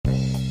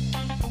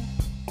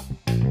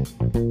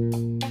Hi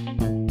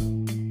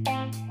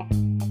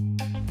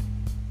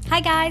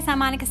guys, I'm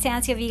Monica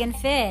Stancio, Vegan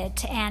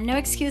Fit, and no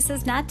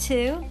excuses not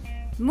to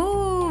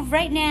move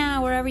right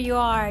now wherever you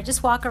are.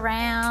 Just walk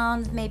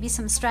around, maybe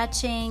some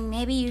stretching,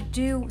 maybe you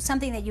do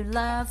something that you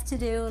love to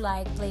do,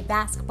 like play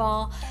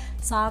basketball,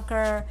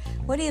 soccer.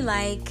 What do you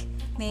like?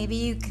 Maybe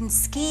you can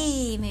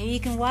ski, maybe you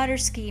can water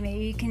ski,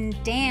 maybe you can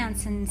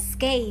dance and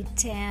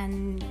skate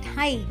and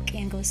hike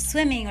and go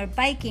swimming or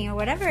biking or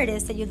whatever it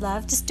is that you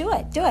love. Just do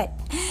it.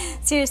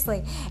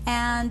 Seriously.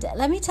 And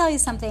let me tell you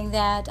something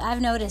that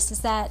I've noticed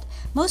is that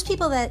most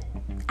people that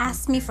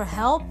ask me for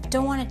help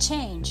don't want to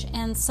change.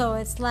 And so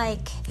it's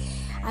like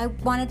I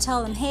want to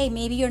tell them, hey,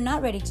 maybe you're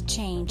not ready to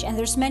change. And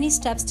there's many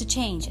steps to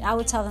change. I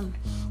will tell them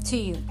to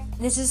you.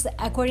 This is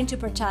according to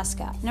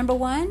Prochaska. Number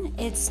one,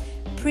 it's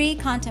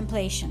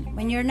pre-contemplation.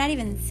 When you're not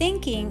even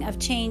thinking of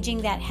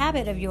changing that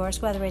habit of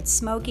yours, whether it's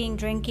smoking,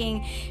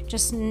 drinking,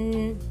 just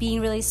being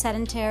really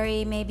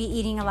sedentary, maybe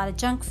eating a lot of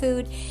junk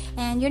food,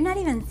 and you're not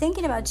even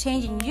thinking about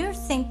changing,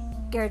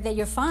 that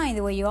you're fine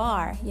the way you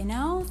are,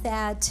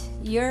 that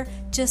you're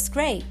just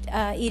great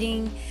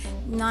eating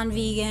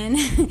non-vegan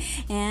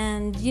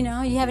and you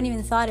haven't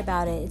even thought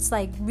about it. It's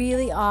like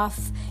really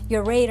off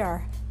your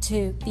radar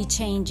to be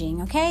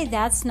changing. Okay,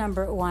 that's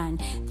number one.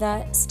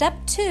 The step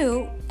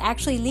two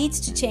actually leads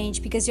to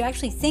change because you're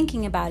actually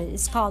thinking about it.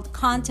 It's called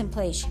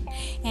contemplation,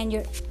 and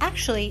you're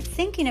actually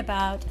thinking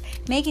about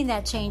making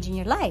that change in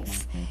your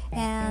life.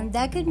 And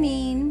that could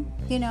mean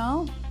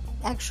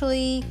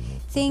actually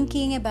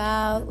thinking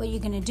about what you're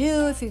going to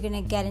do, if you're going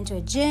to get into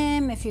a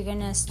gym, if you're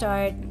going to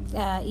start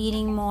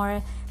eating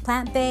more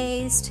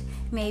plant-based.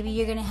 Maybe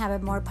you're going to have a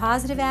more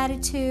positive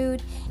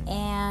attitude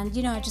and,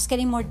 just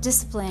getting more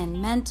discipline,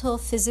 mental,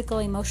 physical,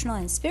 emotional,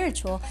 and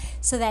spiritual,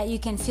 so that you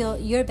can feel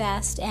your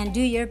best and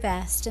do your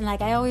best. And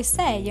like I always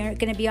say, you're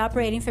going to be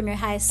operating from your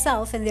highest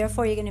self, and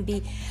therefore you're going to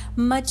be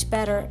much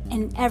better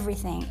in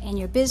everything, in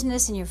your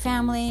business, in your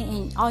family,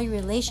 in all your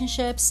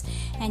relationships.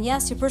 And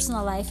yes, your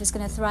personal life is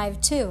going to thrive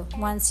too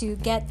once you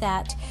get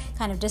that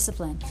kind of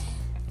discipline.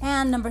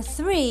 And number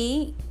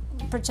three,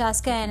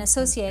 Prochaska and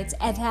Associates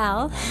et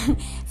al.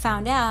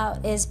 Found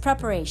out is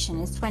preparation.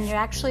 It's when you're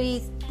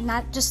actually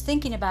not just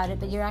thinking about it,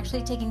 but you're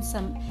actually taking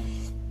some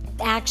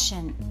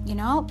action.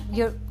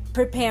 You're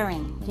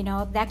preparing.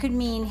 That could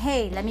mean,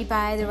 hey, let me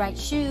buy the right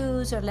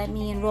shoes, or let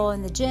me enroll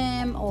in the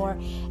gym or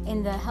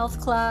in the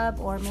health club,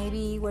 or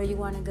maybe where you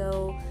want to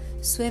go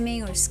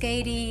swimming or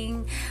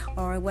skating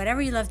or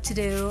whatever you love to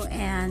do,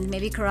 and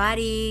maybe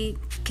karate,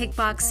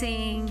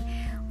 kickboxing.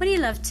 What do you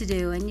love to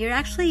do? And you're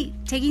actually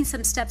taking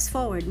some steps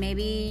forward.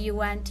 Maybe you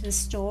went to the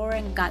store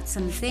and got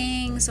some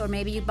things, or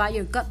maybe you bought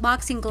your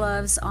boxing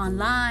gloves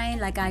online,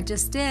 like I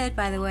just did,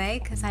 by the way,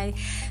 because I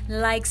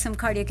like some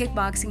cardio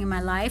kickboxing in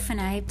my life,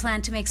 and I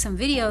plan to make some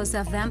videos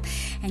of them.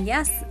 And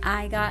yes,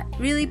 I got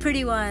really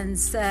pretty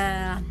ones.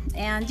 And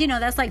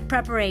that's like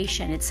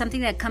preparation. It's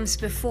something that comes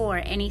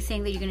before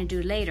anything that you're going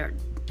to do later.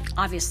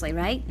 Obviously,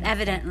 right?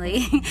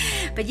 Evidently.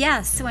 But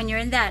yes, when you're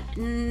in that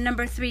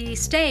number three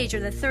stage,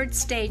 or the third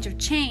stage of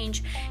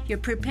change, you're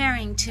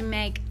preparing to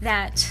make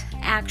that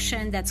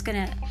action that's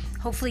going to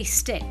hopefully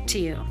stick to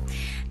you.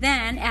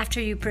 Then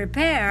after you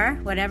prepare,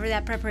 whatever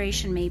that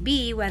preparation may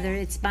be, whether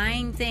it's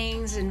buying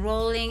things,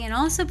 enrolling, and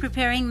also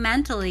preparing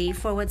mentally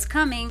for what's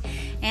coming,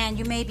 and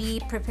you may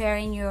be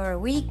preparing your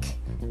week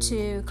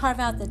to carve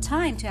out the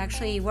time to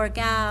actually work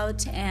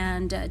out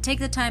and take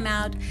the time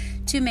out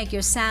to make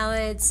your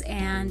salads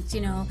and,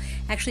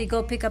 actually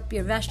go pick up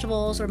your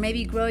vegetables, or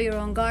maybe grow your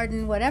own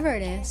garden, whatever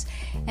it is.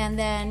 And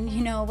then,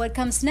 what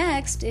comes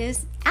next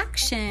is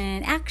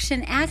action.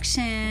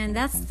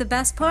 That's the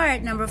best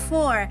part, number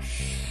 4.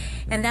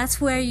 And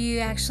that's where you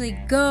actually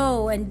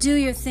go and do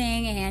your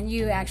thing, and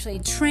you actually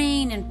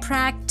train and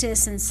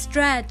practice and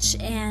stretch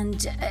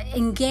and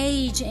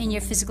engage in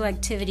your physical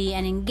activity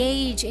and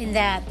engage in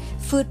that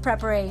food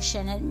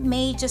preparation. It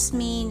may just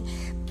mean,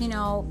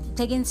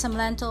 taking some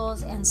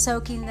lentils and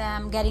soaking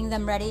them, getting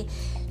them ready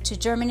to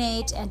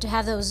germinate and to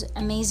have those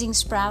amazing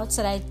sprouts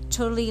that I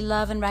totally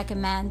love and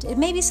recommend. It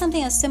may be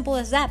something as simple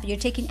as that, but you're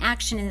taking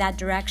action in that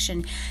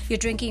direction. You're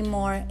drinking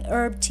more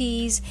herb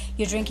teas,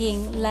 you're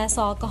drinking less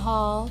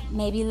alcohol,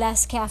 maybe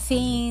less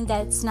caffeine.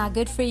 That's not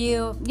good for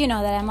you. You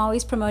know that I'm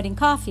always promoting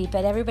coffee,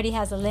 but everybody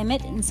has a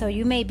limit, and so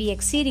you may be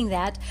exceeding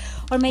that.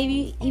 Or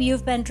maybe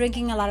you've been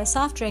drinking a lot of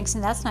soft drinks,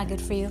 and that's not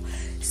good for you.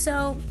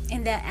 So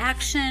in the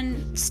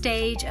action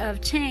stage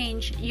of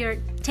change, you're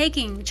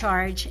taking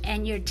charge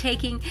and you're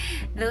taking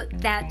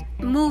that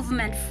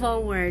movement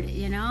forward,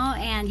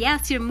 and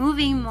yes, you're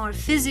moving more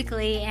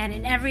physically and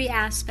in every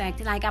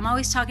aspect. Like I'm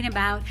always talking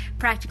about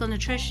practical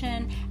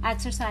nutrition,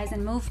 exercise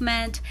and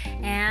movement,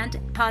 and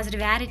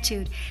positive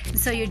attitude. And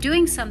so you're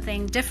doing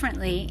something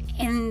differently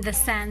in the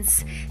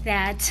sense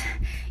that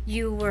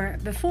you were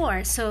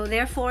before. So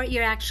therefore,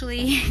 you're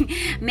actually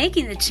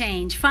making the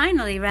change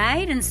finally,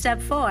 right? In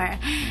step 4.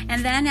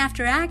 And then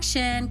after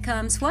action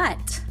comes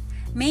what?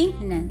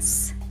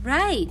 Maintenance.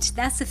 Right,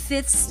 that's the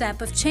fifth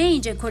step of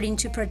change according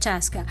to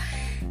Prochaska.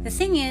 The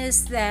thing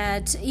is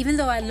that even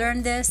though I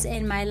learned this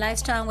in my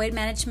lifestyle and weight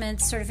management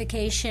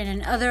certification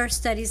and other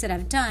studies that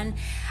I've done,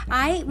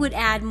 I would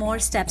add more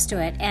steps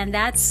to it, and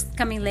that's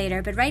coming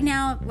later. But right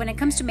now, when it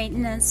comes to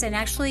maintenance and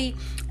actually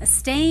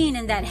staying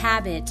in that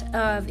habit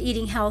of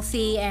eating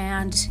healthy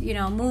and,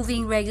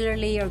 moving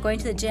regularly or going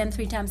to the gym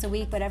 3 times a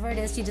week, whatever it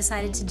is you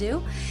decided to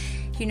do,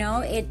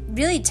 it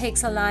really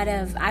takes a lot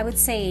of, I would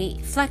say,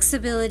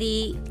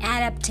 flexibility,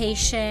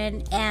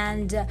 adaptation,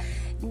 and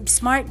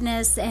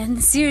smartness.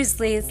 And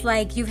seriously, it's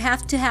like you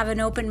have to have an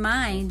open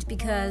mind,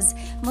 because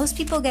most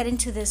people get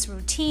into this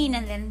routine,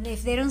 and then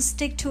if they don't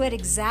stick to it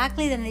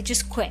exactly, then they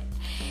just quit.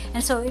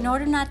 And so in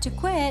order not to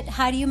quit,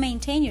 how do you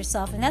maintain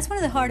yourself? And that's one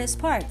of the hardest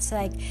parts.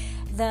 Like,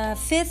 the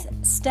fifth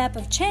step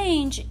of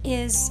change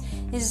is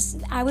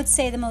I would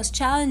say the most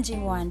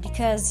challenging one,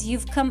 because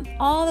you've come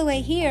all the way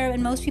here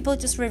and most people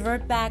just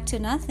revert back to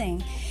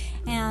nothing.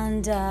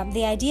 And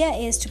the idea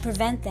is to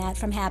prevent that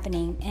from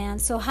happening. And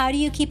so how do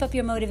you keep up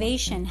your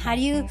motivation? How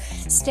do you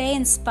stay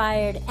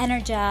inspired,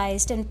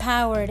 energized,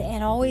 empowered,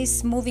 and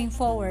always moving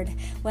forward?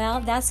 Well,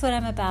 that's what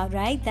I'm about,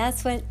 right?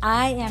 That's what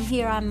I am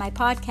here on my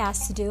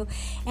podcast to do,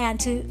 and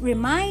to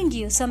remind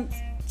you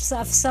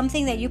of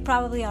something that you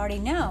probably already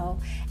know.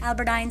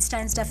 Albert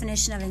Einstein's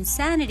definition of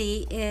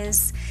insanity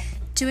is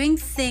doing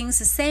things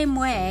the same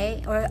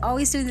way, or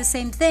always doing the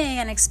same thing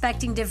and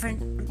expecting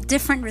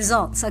different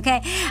results.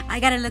 Okay, I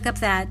gotta look up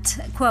that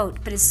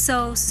quote, but it's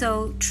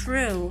so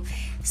true.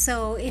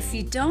 So if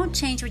you don't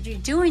change what you're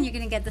doing, you're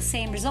gonna get the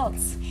same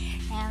results.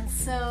 And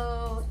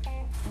so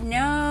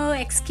no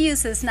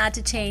excuses not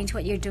to change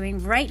what you're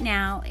doing right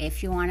now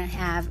if you want to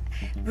have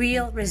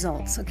real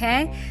results.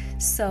 Okay,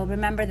 so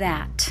remember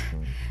that.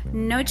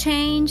 No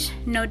change,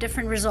 no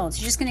different results.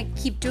 You're just going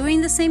to keep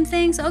doing the same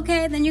things.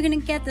 Okay, then you're going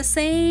to get the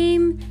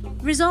same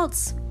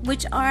results,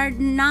 which are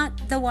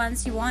not the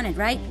ones you wanted,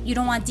 right? You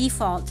don't want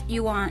default.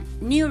 You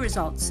want new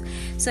results.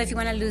 So if you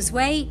want to lose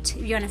weight,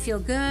 if you want to feel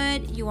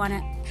good, you want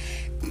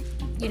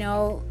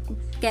to,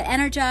 get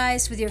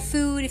energized with your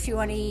food, if you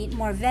want to eat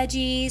more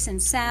veggies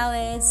and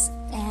salads,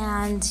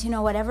 and,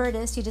 whatever it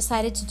is you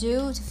decided to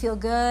do to feel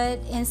good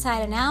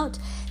inside and out,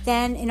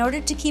 then in order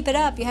to keep it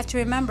up, you have to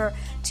remember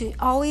to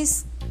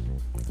always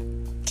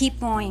keep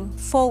going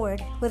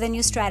forward with a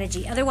new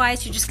strategy.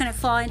 Otherwise, you're just going to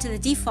fall into the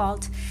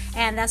default,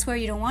 and that's where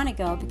you don't want to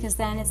go, because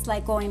then it's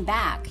like going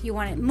back. You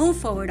want to move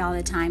forward all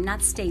the time,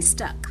 not stay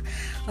stuck.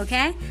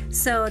 Okay?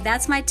 So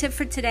that's my tip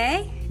for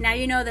today. Now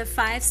you know the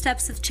 5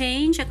 steps of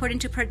change according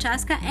to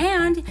Prochaska,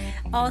 and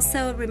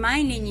also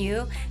reminding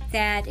you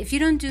that if you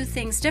don't do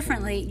things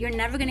differently, you're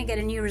never going to get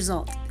a new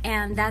result.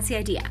 And that's the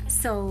idea.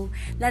 So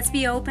let's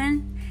be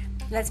open.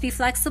 Let's be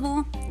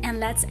flexible, and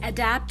let's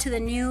adapt to the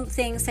new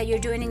things that you're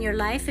doing in your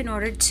life in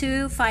order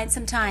to find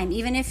some time.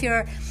 Even if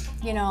you're,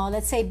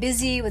 let's say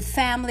busy with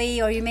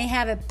family, or you may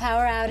have a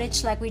power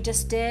outage like we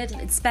just did.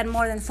 It's been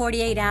more than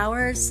 48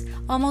 hours,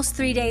 almost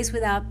 3 days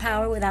without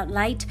power, without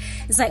light.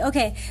 It's like,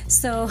 okay,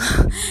 so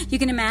you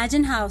can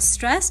imagine how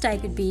stressed I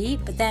could be.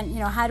 But then,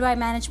 how do I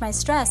manage my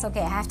stress?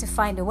 Okay, I have to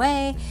find a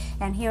way,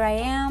 and here I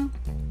am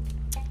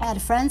at a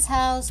friend's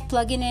house,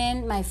 plugging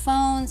in my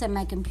phones and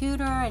my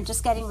computer and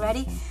just getting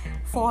ready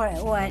for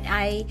what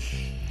I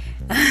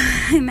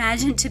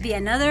imagine to be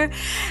another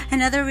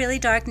really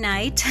dark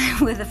night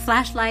with a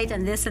flashlight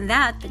and this and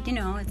that. But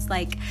it's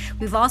like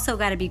we've also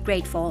got to be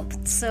grateful.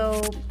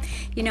 So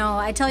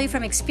I tell you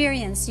from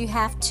experience, you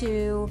have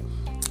to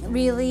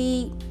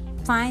really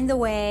find the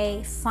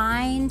way,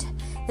 find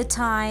the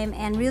time,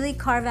 and really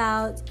carve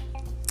out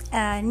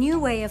a new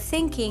way of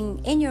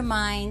thinking in your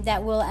mind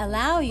that will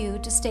allow you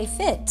to stay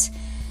fit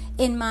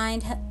in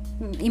mind,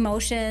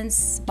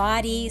 emotions,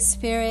 body,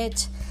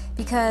 spirit,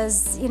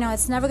 because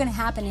it's never going to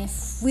happen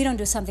if we don't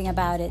do something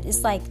about it.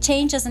 It's like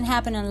change doesn't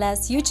happen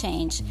unless you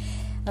change.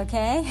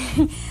 Okay?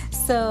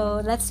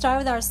 So let's start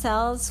with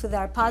ourselves, with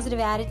our positive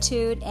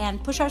attitude,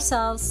 and push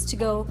ourselves to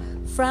go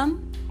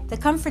from the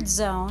comfort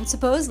zone,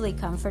 supposedly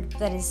comfort,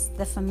 that is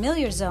the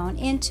familiar zone,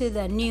 into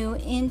the new,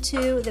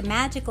 into the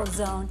magical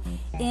zone,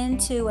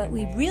 into what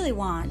we really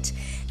want.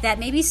 That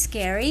may be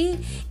scary,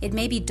 it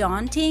may be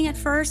daunting at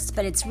first,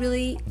 but it's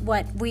really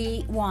what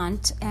we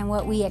want and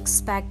what we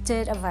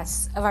expected of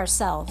us, of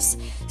ourselves.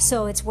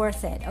 So it's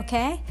worth it,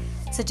 okay?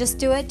 So just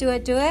do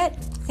it.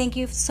 Thank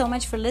you so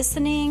much for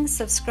listening.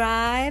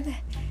 Subscribe,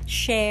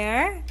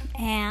 share,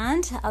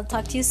 and I'll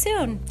talk to you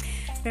soon.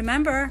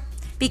 Remember,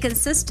 be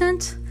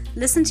consistent,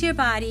 listen to your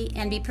body,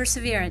 and be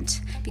perseverant,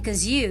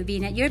 because you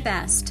being at your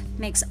best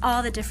makes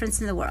all the difference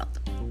in the world.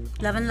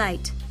 Love and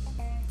light.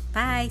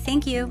 Bye.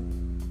 Thank you.